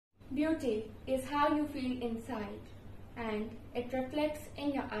Beauty is how you feel inside, and it reflects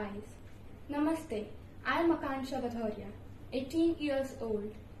in your eyes. Namaste, I am Akansha Bhadoria, 18 years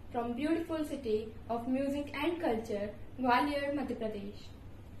old, from beautiful city of music and culture, Gwalior, Madhya Pradesh.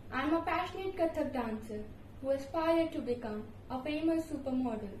 I am a passionate Kathak dancer who aspired to become a famous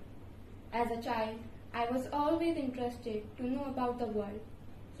supermodel. As a child, I was always interested to know about the world,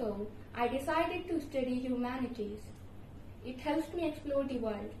 so I decided to study humanities. It helps me explore the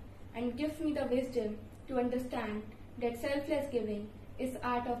world and gives me the wisdom to understand that selfless giving is the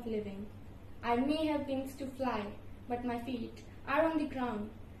art of living. I may have wings to fly, but my feet are on the ground,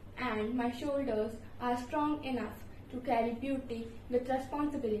 and my shoulders are strong enough to carry beauty with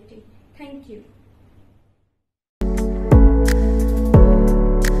responsibility. Thank you.